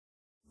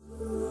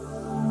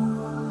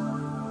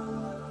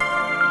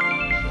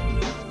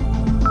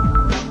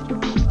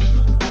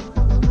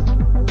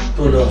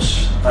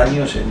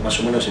años, más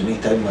o menos en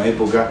esta misma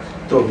época,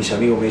 todos mis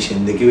amigos me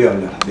dicen de qué voy a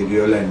hablar, de qué voy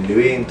a hablar en el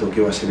evento,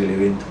 qué va a ser el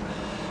evento.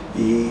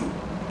 Y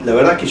la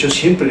verdad que yo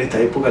siempre en esta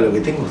época lo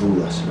que tengo es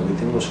dudas, lo que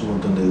tengo es un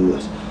montón de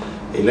dudas.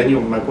 El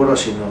año, me acuerdo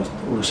hace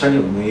unos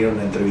años que me dieron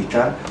a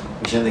entrevistar,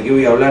 me decían de qué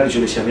voy a hablar, y yo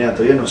les decía, mira,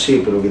 todavía no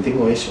sé, pero lo que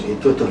tengo es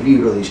todos estos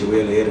libros, dice,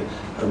 voy a leer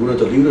algunos de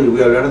estos libros y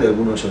voy a hablar de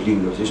algunos de esos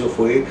libros. Eso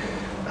fue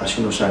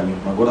hace unos años.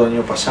 Me acuerdo el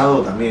año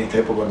pasado, también en esta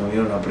época, cuando me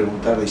dieron a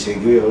preguntar, dice, ¿de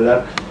qué voy a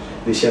hablar?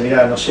 Le decía,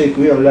 mira, no sé de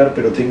qué voy a hablar,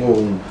 pero tengo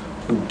un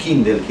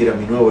Kindle, que era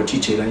mi nuevo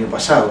chiche del año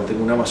pasado,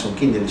 tengo un Amazon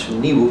Kindle, es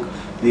un ebook.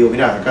 Le digo,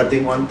 mira, acá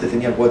antes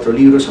tenía 4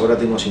 libros, ahora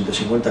tengo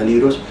 150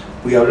 libros,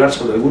 voy a hablar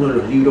sobre algunos de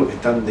los libros que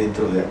están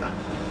dentro de acá.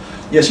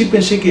 Y así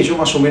pensé que yo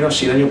más o menos,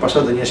 si el año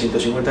pasado tenía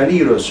 150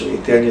 libros,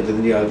 este año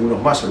tendría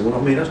algunos más,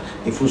 algunos menos,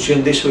 en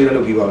función de eso era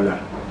lo que iba a hablar.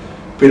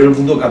 Pero el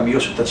mundo cambió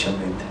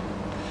sustancialmente.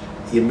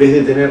 Y en vez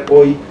de tener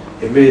hoy,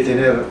 en vez de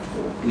tener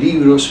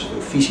libros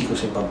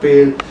físicos en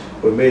papel,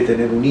 o en vez de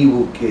tener un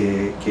ebook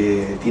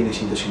que tiene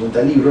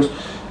 150 libros,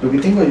 lo que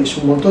tengo es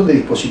un montón de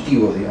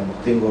dispositivos, digamos.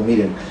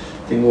 Miren,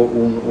 tengo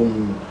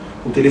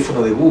un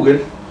teléfono de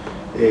Google,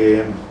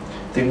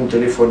 tengo un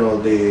teléfono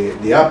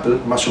de Apple,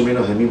 más o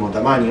menos del mismo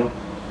tamaño,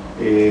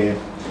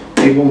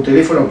 tengo un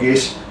teléfono que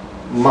es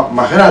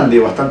más grande,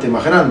 bastante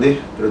más grande,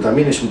 pero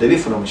también es un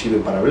teléfono, me sirve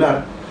para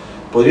hablar.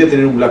 Podría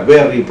tener un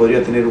BlackBerry,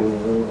 podría tener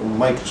un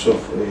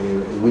Microsoft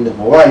Windows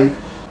Mobile,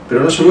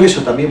 pero no solo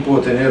eso, también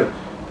puedo tener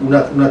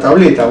una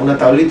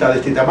tableta de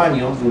este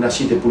tamaño, de unas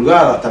 7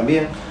 pulgadas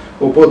también,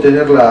 o puedo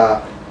tener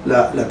la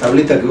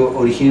tableta que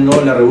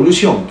originó la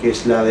revolución, que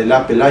es la del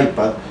Apple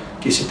iPad,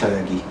 que es esta de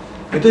aquí.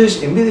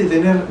 Entonces, en vez de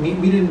tener,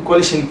 miren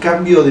cuál es el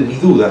cambio de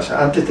mis dudas.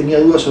 Antes tenía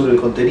dudas sobre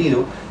el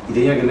contenido y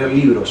tenía que leer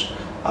libros.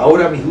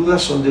 Ahora mis dudas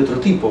son de otro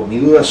tipo.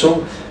 Mis dudas son,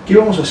 ¿qué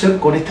vamos a hacer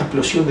con esta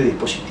explosión de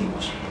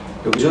dispositivos?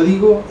 Lo que yo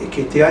digo es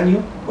que este año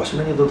va a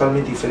ser un año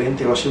totalmente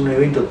diferente, va a ser un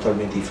evento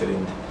totalmente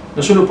diferente.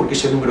 No solo porque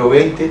es el número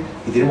 20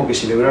 y tenemos que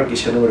celebrar que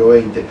sea el número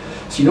 20,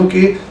 sino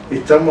que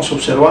estamos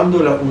observando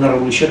una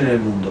revolución en el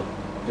mundo.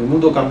 El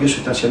mundo cambió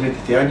sustancialmente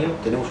este año,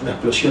 tenemos una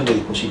explosión de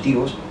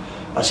dispositivos.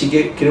 Así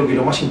que creo que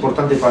lo más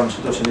importante para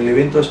nosotros en el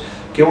evento es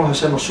qué vamos a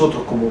hacer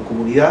nosotros como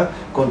comunidad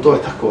con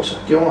todas estas cosas,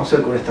 qué vamos a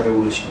hacer con esta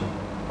revolución.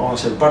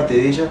 Vamos a ser parte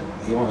de ella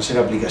y vamos a hacer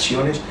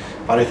aplicaciones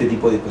para este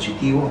tipo de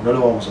dispositivos, no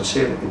lo vamos a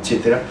hacer,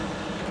 etc.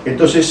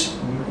 Entonces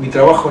mi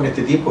trabajo en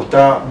este tiempo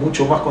está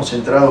mucho más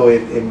concentrado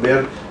en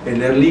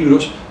leer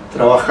libros,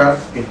 trabajar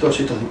en todos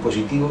estos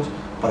dispositivos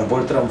para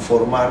poder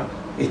transformar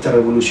esta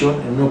revolución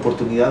en una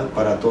oportunidad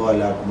para toda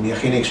la comunidad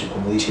GeneXus,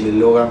 como dice el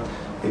eslogan,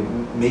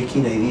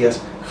 Making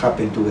Ideas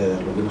Happen Together.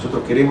 Lo que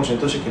nosotros queremos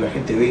entonces es que la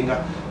gente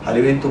venga al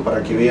evento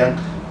para que vean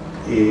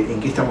en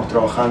qué estamos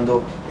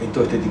trabajando en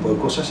todo este tipo de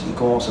cosas y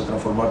cómo vamos a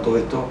transformar todo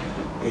esto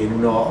en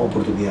una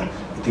oportunidad.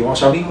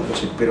 Estimados amigos,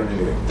 los espero en el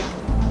evento.